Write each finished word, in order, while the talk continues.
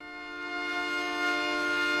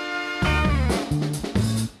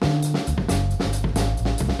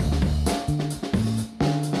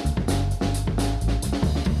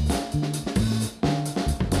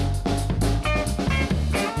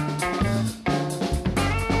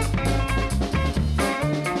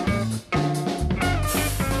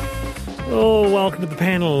Welcome to the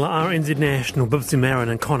panel, RNZ National, Boopsie Maran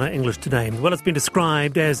and Conor English today. Well, it's been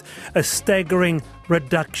described as a staggering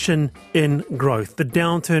reduction in growth. The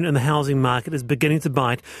downturn in the housing market is beginning to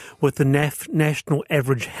bite, with the national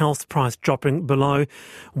average house price dropping below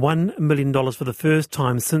 $1 million for the first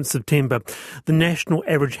time since September. The national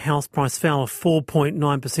average house price fell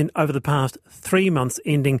 4.9% over the past 3 months,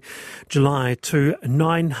 ending July to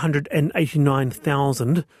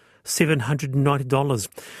 $989,790.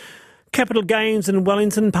 Capital gains in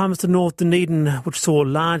Wellington, Palmerston North, Dunedin, which saw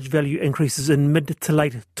large value increases in mid to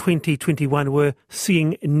late 2021, were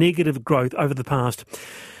seeing negative growth over the past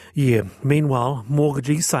year. Meanwhile,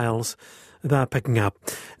 mortgagee sales, they're picking up.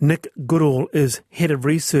 Nick Goodall is Head of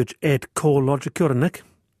Research at CoreLogic. Kia ora, Nick.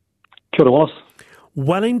 Kia ora, Wallace.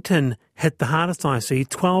 Wellington hit the hardest I see,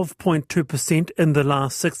 12.2% in the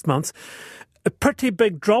last 6 months. A pretty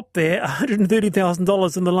big drop there,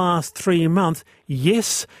 $130,000 in the last 3 months.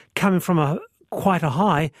 Yes, coming from quite a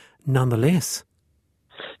high, nonetheless.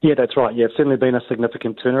 Yeah, that's right. Yeah, it's certainly been a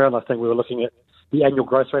significant turnaround. I think we were looking at the annual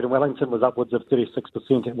growth rate in Wellington was upwards of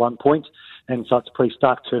 36% at one point, and so it's a pretty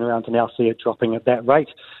stark turnaround to now see it dropping at that rate.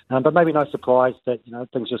 But maybe no surprise that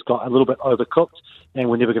things just got a little bit overcooked,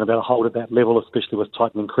 and we're never going to be able to hold at that level, especially with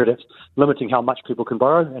tightening credit, limiting how much people can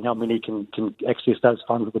borrow and how many can access those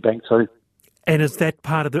funds at the bank too. And is that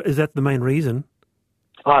the main reason?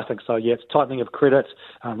 I think so, yes. Tightening of credit,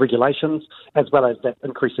 regulations, as well as that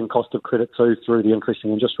increasing cost of credit too through the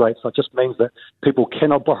increasing interest rates. So it just means that people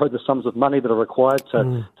cannot borrow the sums of money that are required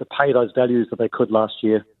to pay those values that they could last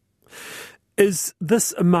year. Is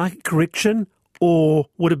this a market correction, or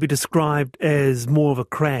would it be described as more of a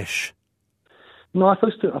crash? No, I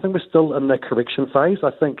think we're still in the correction phase.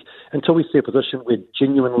 I think until we see a position where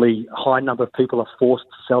genuinely high number of people are forced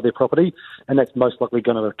to sell their property, and that's most likely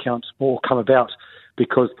going to account or come about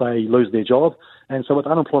because they lose their job. And so with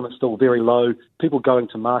unemployment still very low, people going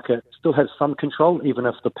to market still have some control, even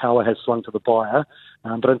if the power has swung to the buyer.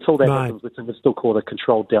 But until that happens, it's still called a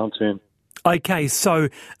controlled downturn. Okay, so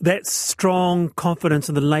that strong confidence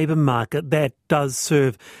in the labour market, that does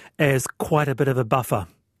serve as quite a bit of a buffer.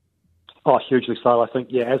 Oh, hugely so. I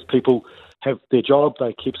think, as people have their job,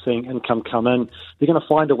 they keep seeing income come in, they're going to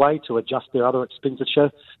find a way to adjust their other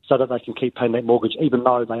expenditure so that they can keep paying that mortgage, even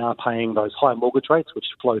though they are paying those higher mortgage rates, which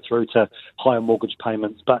flow through to higher mortgage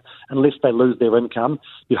payments. But unless they lose their income,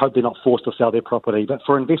 you hope they're not forced to sell their property. But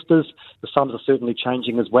for investors, the sums are certainly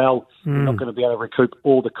changing as well. They're not going to be able to recoup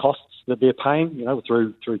all the costs that they're paying,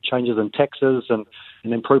 through changes in taxes and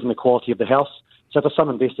improving the quality of the house. So for some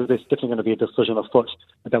investors, there's definitely going to be a decision afoot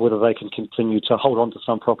about whether they can continue to hold on to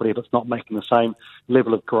some property if it's not making the same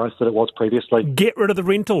level of growth that it was previously. Get rid of the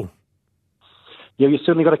rental. Yeah, you've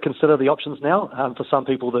certainly got to consider the options now. For some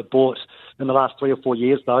people that bought in the last 3 or 4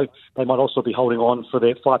 years, though, they might also be holding on for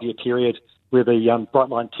that 5-year period where the bright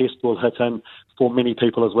line test will hit in for many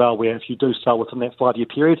people as well, where if you do sell within that 5-year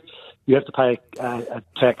period, you have to pay a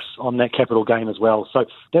tax on that capital gain as well. So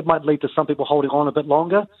that might lead to some people holding on a bit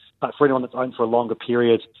longer, but for anyone that's owned for a longer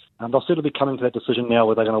period, they'll certainly be coming to that decision now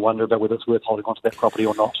where they're going to wonder about whether it's worth holding on to that property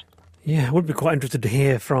or not. Yeah, I would be quite interested to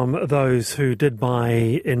hear from those who did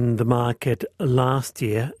buy in the market last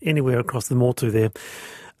year, anywhere across the Motu there,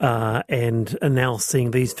 and are now seeing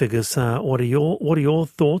these figures. What are your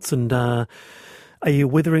thoughts, and are you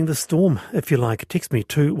weathering the storm, if you like? Text me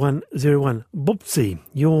 2101. Boopsie,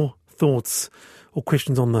 your thoughts or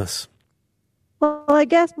questions on this? Well, I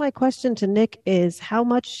guess my question to Nick is how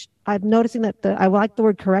much I'm noticing that I like the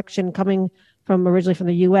word correction coming from originally from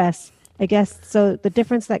the U.S. I guess so. The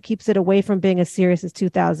difference that keeps it away from being as serious as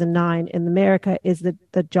 2009 in America is the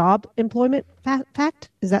job employment fact.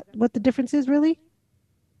 Is that what the difference is, really?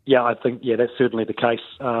 Yeah, I think that's certainly the case.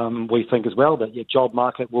 We think as well that job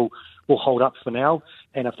market will hold up for now,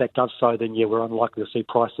 and if that does so, then we're unlikely to see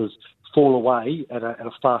prices fall away at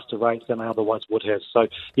a faster rate than they otherwise would have. So,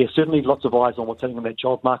 certainly lots of eyes on what's happening in that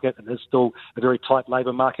job market. It is still a very tight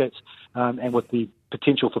labour market, and with the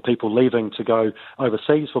potential for people leaving to go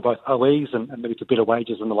overseas for both OEs and maybe to better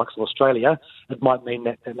wages in the likes of Australia, it might mean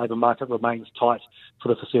that labour market remains tight for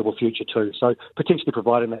the foreseeable future too. So potentially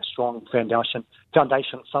providing that strong foundation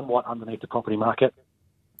somewhat underneath the property market.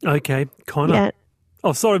 Okay, Conor. Yeah.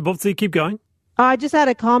 Oh, sorry, Boopsie, keep going. I just had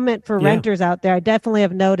a comment for renters out there. I definitely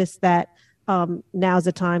have noticed that now's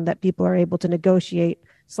the time that people are able to negotiate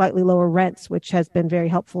slightly lower rents, which has been very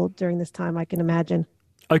helpful during this time, I can imagine.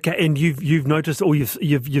 Okay, and you've noticed, or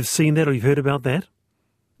you've seen that, or you've heard about that?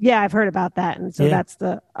 Yeah, I've heard about that, and so that's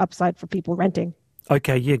the upside for people renting.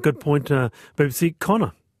 Okay, good point, Boopsie.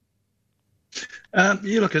 Conor.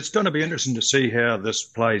 Look, it's going to be interesting to see how this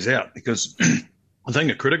plays out because I think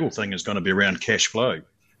the critical thing is going to be around cash flow.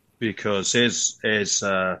 because as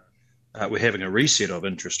we're having a reset of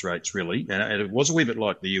interest rates, really, and it was a wee bit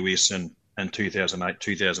like the US in 2008,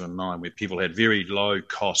 2009, where people had very low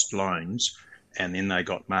cost loans and then they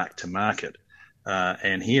got marked to market.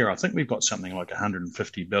 And here, I think we've got something like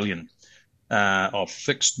 150 billion of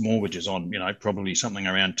fixed mortgages on, probably something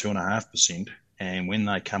around 2.5%. And when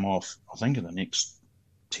they come off, I think in the next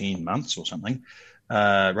 10 months or something,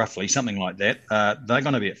 roughly something like that, they're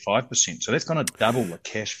going to be at 5%. So that's going to double the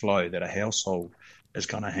cash flow that a household is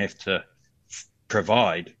going to have to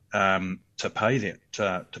provide to pay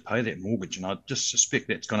that mortgage. And I just suspect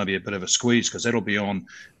that's going to be a bit of a squeeze, because that'll be on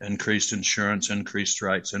increased insurance, increased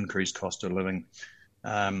rates, increased cost of living.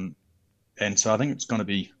 And so I think it's going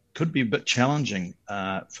to could be a bit challenging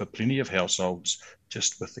for plenty of households,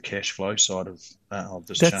 just with the cash flow side of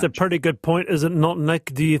this change. That's a pretty good point, is it not,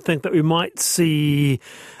 Nick? Do you think that we might see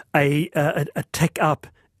a tick up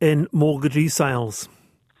in mortgagee sales?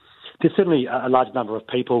 There's certainly a large number of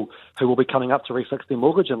people who will be coming up to refix their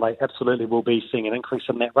mortgage, and they absolutely will be seeing an increase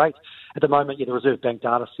in that rate. At the moment, the Reserve Bank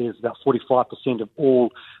data says about 45% of all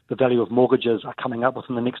the value of mortgages are coming up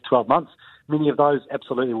within the next 12 months. Many of those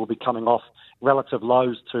absolutely will be coming off relative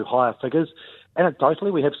lows to higher figures.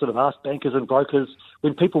 Anecdotally, we have sort of asked bankers and brokers,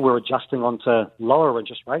 when people were adjusting onto lower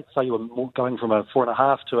interest rates, so you were going from a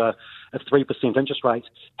 4.5% to a 3% interest rate,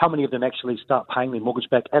 how many of them actually start paying their mortgage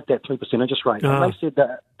back at that 3% interest rate? And they said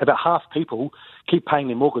that about half people keep paying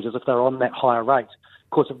their mortgages if they're on that higher rate.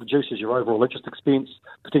 Of course, it reduces your overall interest expense,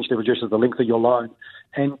 potentially reduces the length of your loan.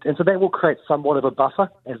 And so that will create somewhat of a buffer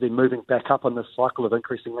as they're moving back up on this cycle of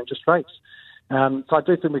increasing interest rates. So I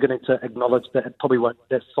do think we're going to acknowledge that it probably won't,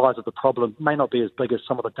 that size of the problem may not be as big as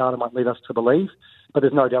some of the data might lead us to believe, but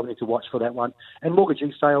there's no doubt we need to watch for that one. And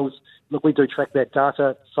mortgagee sales, look, we do track that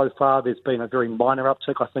data. So far, there's been a very minor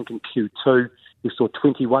uptick. I think in Q2, we saw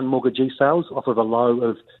 21 mortgagee sales off of a low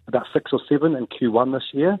of about 6 or 7 in Q1 this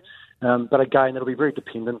year. But again, it'll be very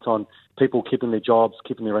dependent on people keeping their jobs,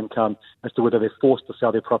 keeping their income, as to whether they're forced to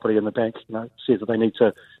sell their property and the bank, says that they need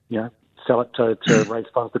to, sell it to raise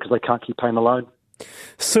funds because they can't keep paying the loan.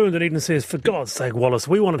 Sue in Dunedin says, for God's sake, Wallace,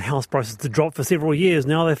 we wanted house prices to drop for several years.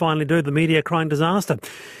 Now they finally do. The media crying disaster.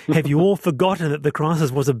 Have you all forgotten that the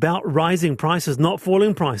crisis was about rising prices, not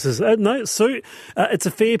falling prices? No, Sue, it's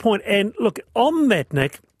a fair point. And look, on that,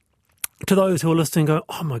 Nick, to those who are listening, go,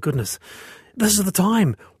 oh my goodness, this is the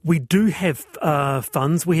time. We do have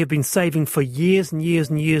funds. We have been saving for years and years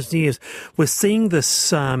and years and years. We're seeing this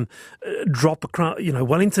drop across,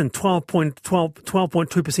 Wellington,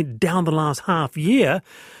 12.2% down the last half year.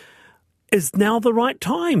 Is now the right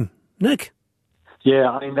time, Nick? Yeah,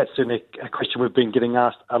 I mean, that's certainly a question we've been getting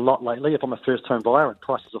asked a lot lately. If I'm a first-home buyer and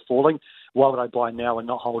prices are falling, why would I buy now and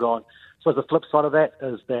not hold on? So the flip side of that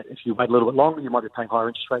is that if you wait a little bit longer, you might be paying higher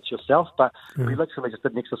interest rates yourself. But we literally just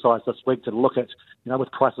did an exercise this week to look at,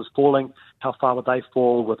 with prices falling, how far would they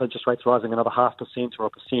fall with interest rates rising another 0.5%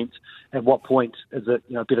 or 1%? At what point is it,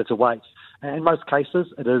 better to wait? And in most cases,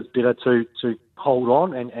 it is better to hold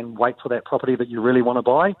on and wait for that property that you really want to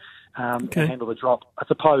buy and handle the drop. I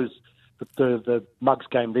suppose the mugs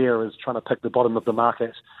game there is trying to pick the bottom of the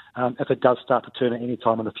market if it does start to turn at any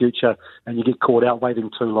time in the future and you get caught out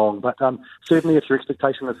waiting too long. But certainly if your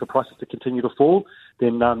expectation is for prices to continue to fall,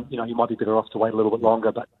 then you might be better off to wait a little bit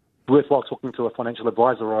longer. But worthwhile talking to a financial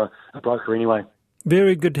advisor or a broker anyway.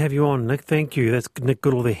 Very good to have you on, Nick. Thank you. That's Nick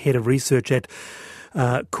Goodall, the head of research at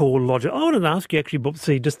CoreLogic. I wanted to ask you actually,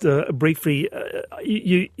 Boopsie, just briefly,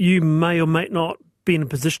 you may or may not be in a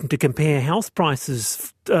position to compare house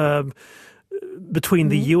prices between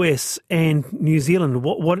the US and New Zealand.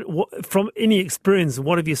 What from any experience,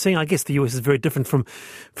 what have you seen? I guess the US is very different from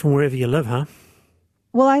wherever you live, huh?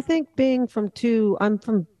 Well, I think I'm from two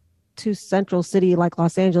central city like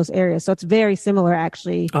Los Angeles area, so it's very similar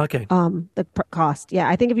actually. Okay. The cost, yeah.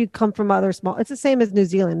 I think if you come from it's the same as New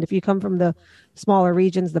Zealand. If you come from the smaller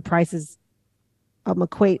regions, the prices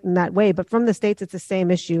equate in that way. But from the States, it's the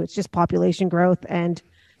same issue. It's just population growth and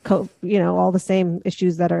all the same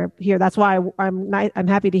issues that are here. That's why I'm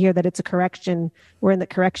happy to hear that it's a correction. We're in the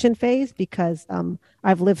correction phase because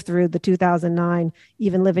I've lived through the 2009,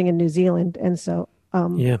 even living in New Zealand, and so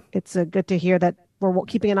it's good to hear that we're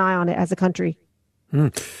keeping an eye on it as a country.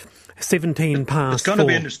 17 past. It's going to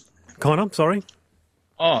be interesting. Conor, sorry.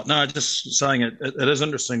 Oh no, just saying it is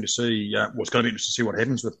interesting to see. It's going to be interesting to see what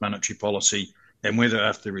happens with monetary policy and whether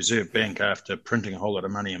after the Reserve Bank, after printing a whole lot of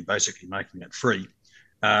money and basically making it free.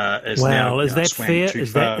 Is that fair?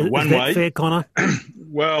 Is that fair, Conor?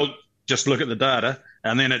 Well, just look at the data,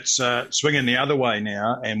 and then it's swinging the other way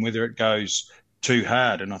now, and whether it goes too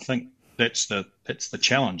hard. And I think that's the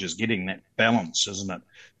challenge, is getting that balance, isn't it?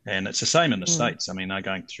 And it's the same in the States. I mean, they're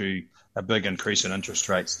going through a big increase in interest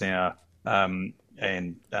rates now, and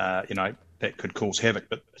that could cause havoc.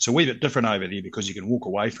 But it's a wee bit different over there because you can walk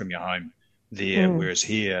away from your home there, whereas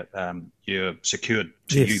here you're secured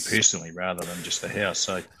to you personally rather than just the house.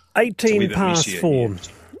 So 18 past 4,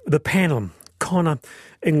 the panel, Conor,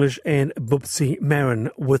 English and Boopsie Maran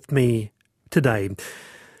with me today.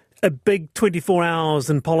 A big 24 hours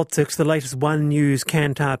in politics. The latest One News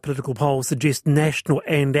Kantar political poll suggests National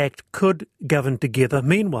and ACT could govern together.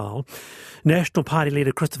 Meanwhile, National Party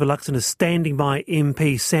leader Christopher Luxon is standing by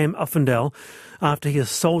MP Sam Uffindell after he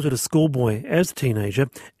assaulted a schoolboy as a teenager.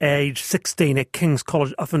 Aged 16 at King's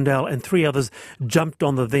College, Uffindell and 3 others jumped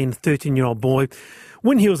on the then 13-year-old boy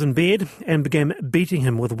when he was in bed and began beating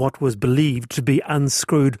him with what was believed to be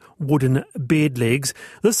unscrewed wooden bed legs.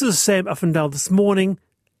 This is Sam Uffindell this morning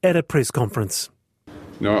at a press conference.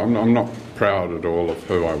 No, I'm not proud at all of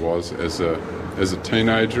who I was as a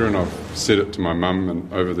teenager, and I've said it to my mum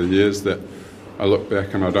and over the years that I look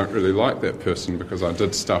back and I don't really like that person because I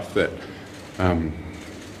did stuff that I'm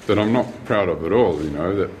not proud of at all.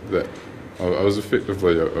 That I was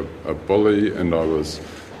effectively a bully, and I was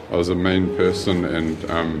a mean person, and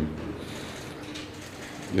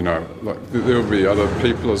there will be other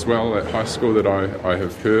people as well at high school that I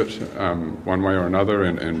have hurt one way or another,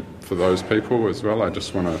 and for those people as well, I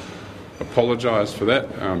just want to apologise for that.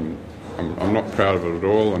 I'm not proud of it at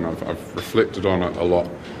all, and I've reflected on it a lot.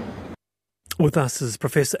 With us is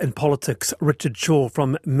Professor in Politics Richard Shaw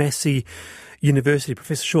from Massey University.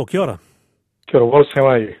 Professor Shaw, kia ora. Kia ora, Wallace, how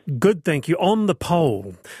are you? Good, thank you. On the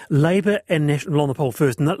poll, Labour and National, on the poll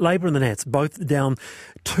first, Labour and the Nats both down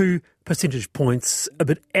 2 percentage points,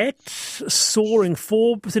 but ACT soaring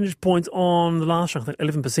 4 percentage points on the last round, I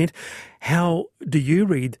think 11%. How do you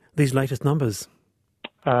read these latest numbers?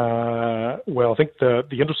 Well, I think the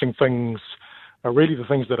interesting things are really the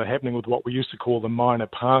things that are happening with what we used to call the minor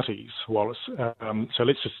parties, Wallace. So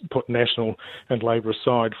let's just put National and Labour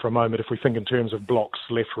aside for a moment. If we think in terms of blocks,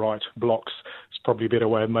 left-right blocks, it's probably a better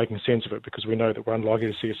way of making sense of it, because we know that we're unlikely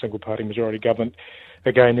to see a single-party majority government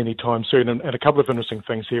again anytime soon. And a couple of interesting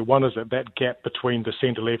things here. One is that gap between the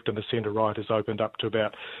centre-left and the centre-right has opened up to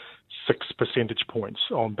about 6 percentage points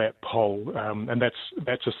on that poll, and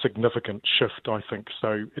that's a significant shift, I think.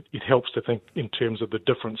 So it helps to think in terms of the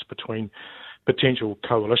difference between potential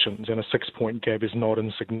coalitions, and a 6-point gap is not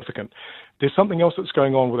insignificant. There's something else that's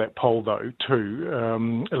going on with that poll, though, too.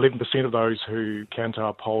 11% of those who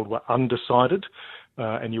Kantar polled were undecided,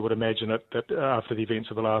 and you would imagine that after the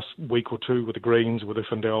events of the last week or two with the Greens, with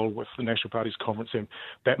Uffindell, with the National Party's conference,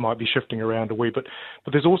 that might be shifting around a wee bit.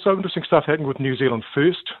 But there's also interesting stuff happening with New Zealand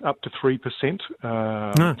First, up to 3%.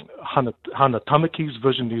 Hana Tamaki's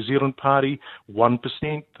Vision New Zealand Party,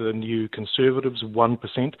 1%. The New Conservatives,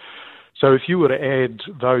 1%. So if you were to add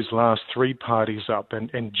those last 3 parties up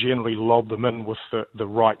and generally lob them in with the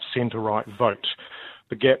right centre-right vote,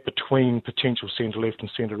 the gap between potential centre-left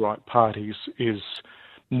and centre-right parties is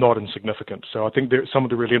not insignificant. So I think some of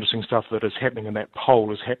the really interesting stuff that is happening in that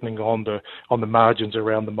poll is happening on the margins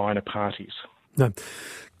around the minor parties. No.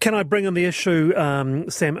 Can I bring in the issue,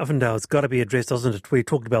 Sam Uffindell? It's got to be addressed, doesn't it? We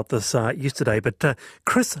talked about this yesterday, but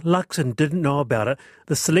Chris Luxon didn't know about it.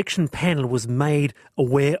 The selection panel was made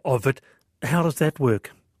aware of it. How does that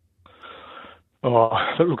work? Oh,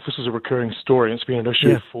 look, this is a recurring story. It's been an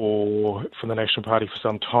issue for the National Party for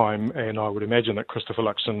some time, and I would imagine that Christopher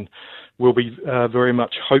Luxon will be very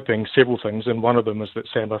much hoping several things, and one of them is that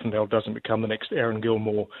Sam Uffindell doesn't become the next Aaron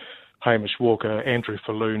Gilmore, Hamish Walker, Andrew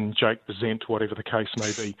Falloon, Jake Bezent, whatever the case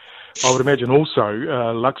may be. I would imagine also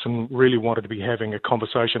Luxon really wanted to be having a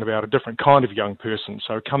conversation about a different kind of young person.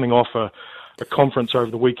 So coming off a conference over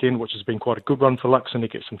the weekend, which has been quite a good one for Luxon, to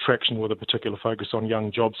get some traction with a particular focus on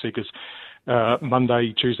young job seekers.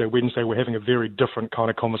 Monday, Tuesday, Wednesday, we're having a very different kind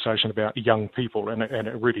of conversation about young people, and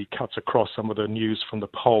it really cuts across some of the news from the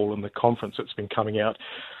poll and the conference that's been coming out.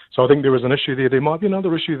 So I think there is an issue there. There might be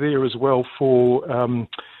another issue there as well for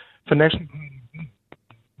National.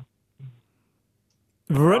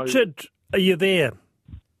 Richard, are you there?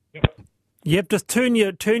 Yep, just turn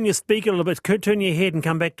your speaker a little bit, turn your head and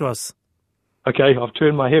come back to us. Okay, I've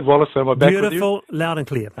turned my head, Wallace, so am I back with you? Beautiful, loud and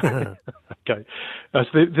clear. Okay. So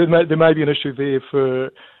there may be an issue there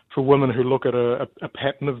for women who look at a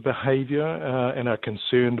pattern of behaviour and are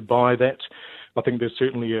concerned by that. I think there's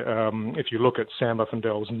certainly, if you look at Sam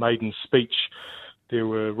Uffindell's maiden speech, there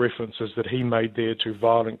were references that he made there to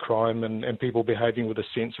violent crime and people behaving with a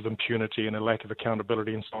sense of impunity and a lack of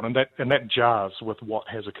accountability and so on. And that jars with what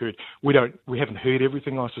has occurred. We haven't heard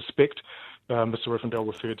everything, I suspect, Mr. Uffindell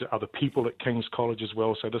referred to other people at King's College as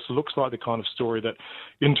well. So this looks like the kind of story that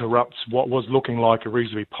interrupts what was looking like a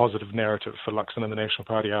reasonably positive narrative for Luxon and the National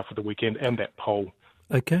Party after the weekend and that poll.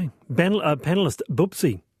 Okay. Panellist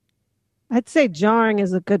Boopsie. I'd say jarring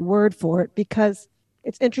is a good word for it, because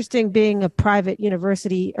it's interesting being a private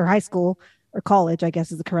university or high school or college, I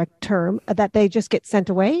guess is the correct term, that they just get sent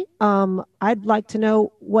away. I'd like to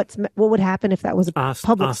know what would happen if that was a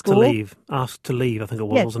public school. Asked to leave, I think it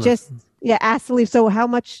was, wasn't it? Asked to leave. So how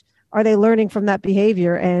much are they learning from that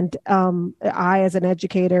behavior? And I, as an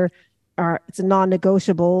educator, it's a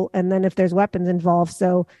non-negotiable. And then if there's weapons involved,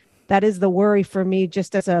 so that is the worry for me,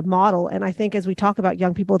 just as a model. And I think as we talk about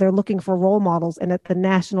young people, they're looking for role models. And at the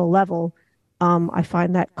national level, I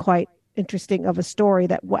find that quite interesting of a story,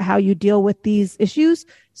 that how you deal with these issues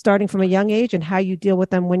starting from a young age and how you deal with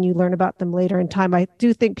them when you learn about them later in time. I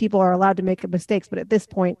do think people are allowed to make mistakes, but at this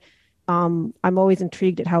point, I'm always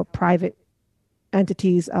intrigued at how private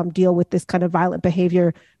entities deal with this kind of violent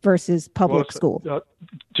behavior versus public school.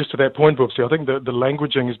 Just to that point, Boopsie, I think the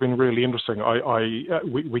languaging has been really interesting.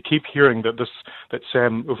 We keep hearing that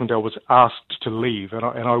Sam Uffindell was asked to leave, and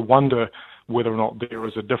I wonder whether or not there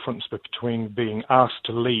is a difference between being asked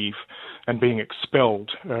to leave and being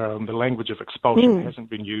expelled. The language of expulsion hasn't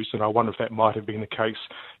been used, and I wonder if that might have been the case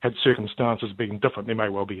had circumstances been different. There may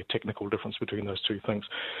well be a technical difference between those two things.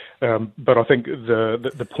 But I think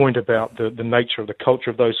the point about the nature of the culture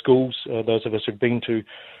of those schools, those of us who've been to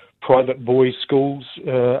private boys' schools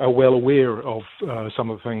are well aware of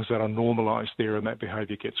some of the things that are normalised there, and that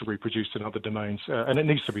behaviour gets reproduced in other domains, and it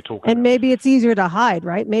needs to be talked about. And maybe it's easier to hide,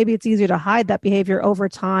 right? Maybe it's easier to hide that behaviour over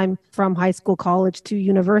time from high school, college to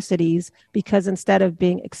universities, because instead of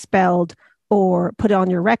being expelled or put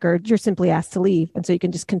on your record, you're simply asked to leave, and so you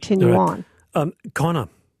can just continue on. Conor.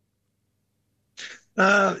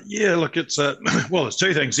 Look, it's there's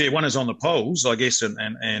two things here. One is on the polls, I guess, and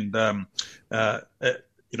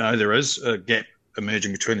there is a gap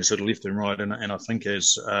emerging between the sort of left and right, and I think,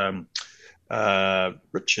 as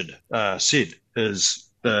Richard said, is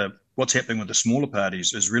what's happening with the smaller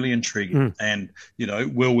parties is really intriguing. And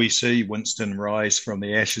will we see Winston rise from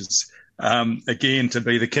the ashes again to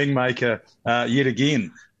be the kingmaker yet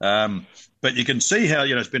again? But you can see how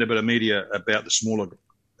it's been a bit of media about the smaller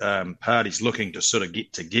parties looking to sort of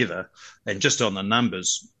get together, and just on the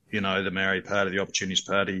numbers, the Maori Party, the Opportunist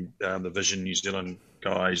Party, the Vision New Zealand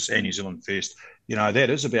guys, and New Zealand First, that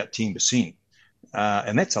is about 10%.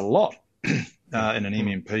 And that's a lot in an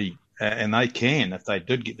MMP. And they can, if they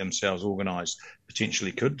did get themselves organised,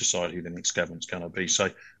 potentially could decide who the next government's going to be. So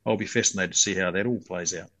I'll be fascinated to see how that all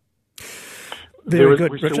plays out. Very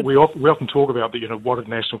good, Richard. We often talk about what did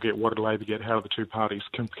National get, what did Labor get, how do the two parties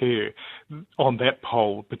compare? On that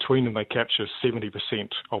poll, between them, they capture 70%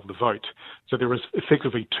 of the vote. So there is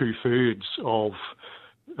effectively 2/3 of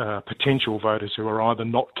potential voters who are either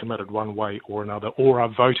not committed one way or another, or are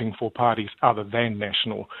voting for parties other than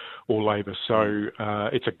National or Labor. So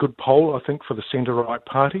it's a good poll, I think, for the centre-right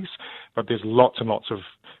parties, but there's lots and lots of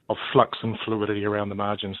flux and fluidity around the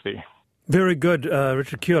margins there. Very good,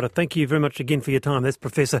 Richard. Kia ora. Thank you very much again for your time. That's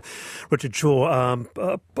Professor Richard Shaw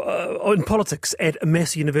in politics at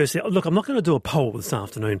Massey University. Look, I'm not going to do a poll this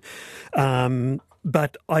afternoon,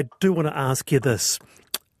 but I do want to ask you this.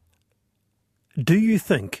 Do you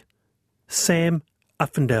think Sam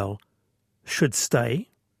Uffindell should stay,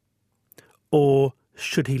 or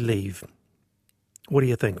should he leave? What do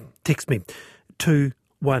you think? Text me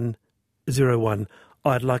 2101.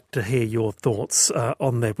 I'd like to hear your thoughts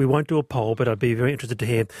on that. We won't do a poll, but I'd be very interested to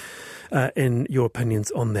hear in your opinions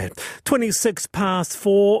on that. 4:26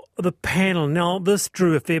 the panel. Now, this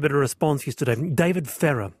drew a fair bit of response yesterday. David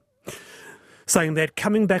Farrer saying that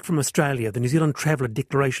coming back from Australia, the New Zealand Traveller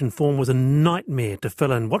Declaration form was a nightmare to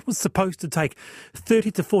fill in. What was supposed to take 30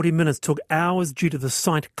 to 40 minutes took hours due to the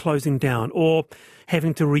site closing down or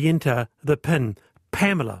having to re-enter the PIN.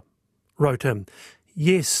 Pamela wrote him,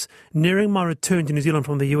 "Yes, nearing my return to New Zealand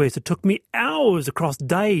from the US, it took me hours across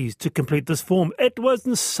days to complete this form. It was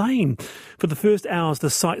insane. For the first hours, the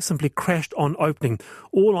site simply crashed on opening.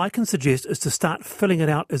 All I can suggest is to start filling it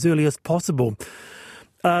out as early as possible."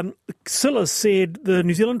 Scylla said the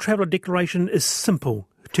New Zealand Traveller Declaration is simple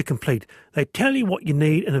to complete. They tell you what you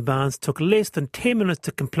need in advance. Took less than 10 minutes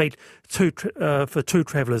to complete for two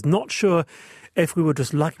travellers. Not sure if we were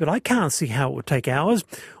just lucky, but I can't see how it would take hours.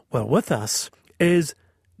 Well, with us is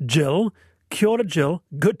Jill. Kia ora, Jill.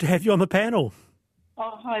 Good to have you on the panel.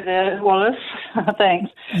 Oh, hi there, Wallace.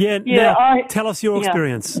 Thanks. Tell us your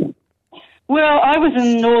experience. Well, I was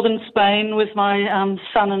in northern Spain with my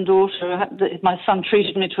son and daughter. My son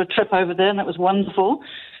treated me to a trip over there, and that was wonderful.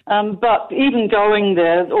 But even going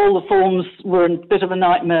there, all the forms were a bit of a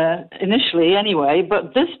nightmare initially anyway.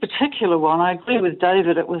 But this particular one, I agree with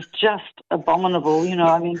David, it was just abominable.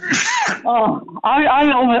 I mean,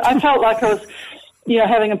 I felt like I was,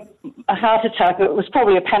 having a heart attack. It was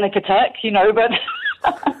probably a panic attack, but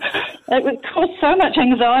it caused so much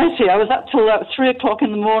anxiety. I was up till about 3 o'clock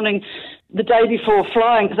in the morning the day before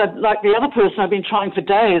flying, because like the other person, I've been trying for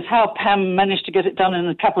days. How Pam managed to get it done in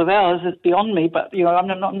a couple of hours is beyond me. But I'm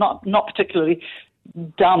not particularly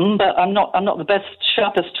dumb, but I'm not the best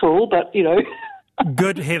sharpest tool. But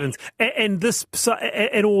Good heavens! And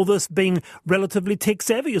all this being relatively tech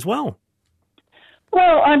savvy as well.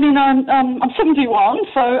 Well, I mean, I'm 71,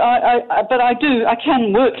 so but I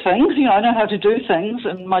can work things. I know how to do things.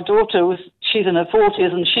 And my daughter she's in her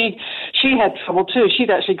 40s, and she had trouble too. She'd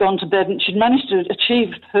actually gone to bed, and she'd managed to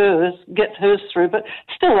get hers through, but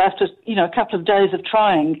still after a couple of days of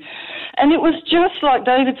trying. And it was just like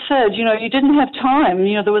David said. You didn't have time.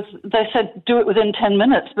 They said do it within 10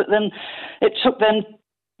 minutes, but then it took them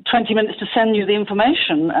 20 minutes to send you the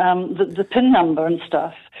information, the PIN number and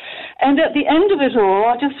stuff. And at the end of it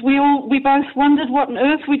all, we both wondered what on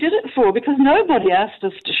earth we did it for, because nobody asked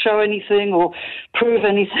us to show anything or prove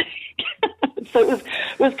anything. So it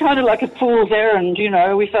was kind of like a fool's errand,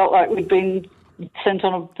 We felt like we'd been sent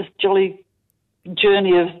on this jolly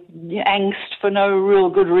journey of angst for no real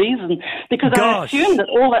good reason. Because Gosh. I assume that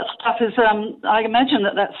all that stuff is, I imagine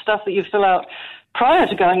that stuff that you fill out prior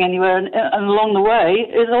to going anywhere and along the way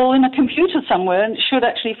is all in a computer somewhere, and it should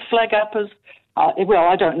actually flag up as,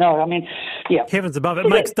 I don't know. I mean, yeah. Heavens above, it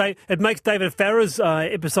makes David Farrer's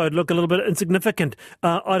episode look a little bit insignificant.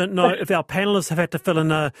 I don't know if our panellists have had to fill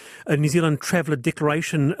in a New Zealand Traveller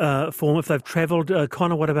Declaration form if they've travelled.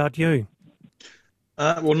 Conor, what about you?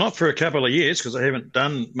 Well, not for a couple of years, because I haven't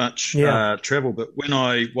done much travel. But when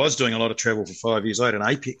I was doing a lot of travel for 5 years, I had an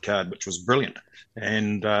APEC card, which was brilliant.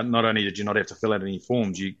 And not only did you not have to fill out any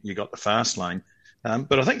forms, you got the fast lane.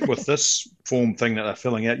 But I think with this form thing that they're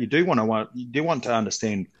filling out, you do want to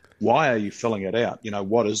understand, why are you filling it out?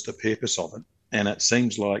 What is the purpose of it? And it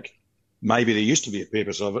seems like maybe there used to be a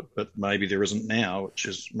purpose of it, but maybe there isn't now,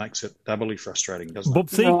 which makes it doubly frustrating, doesn't it?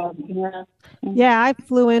 Boopsie? Yeah, I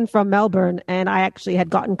flew in from Melbourne, and I actually had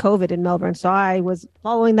gotten COVID in Melbourne, so I was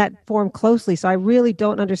following that form closely. So I really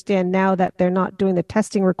don't understand now that they're not doing the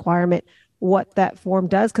testing requirement what that form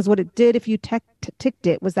does, because what it did, if you ticked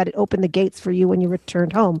it, was that it opened the gates for you when you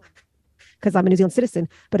returned home, because I'm a New Zealand citizen.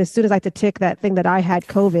 But as soon as I had to tick that thing that I had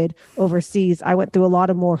COVID overseas, I went through a lot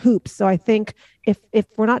of more hoops. So I think if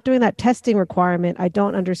we're not doing that testing requirement, I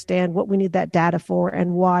don't understand what we need that data for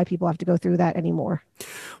and why people have to go through that anymore.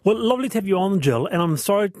 Well, lovely to have you on, Jill, and I'm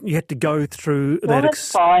sorry you had to go through that. Well,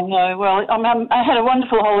 that's fine. No, well, I had a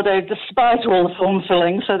wonderful holiday despite all the form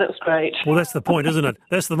filling, so that's great. Well, that's the point, isn't it?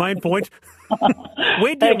 That's the main point.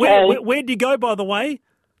 Where'd you go, by the way?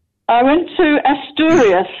 I went to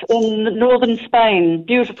Asturias in northern Spain.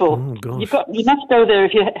 Beautiful. Oh, gosh. You must go there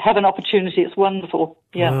if you have an opportunity. It's wonderful.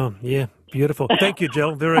 Yeah. Oh, yeah. Beautiful. Thank you,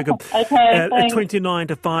 Jill. Very good. Okay, at 29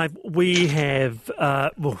 to 5, we have,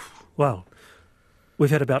 we've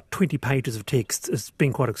had about 20 pages of text. It's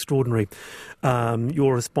been quite extraordinary.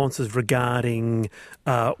 Your responses regarding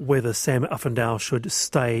whether Sam Uffindell should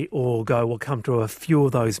stay or go. We'll come to a few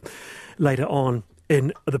of those later on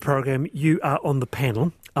in the program. You are on the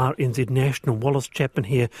panel, RNZ National. Wallace Chapman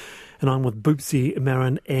here, and I'm with Boopsie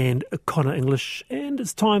Maran and Conor English. And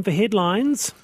it's time for headlines.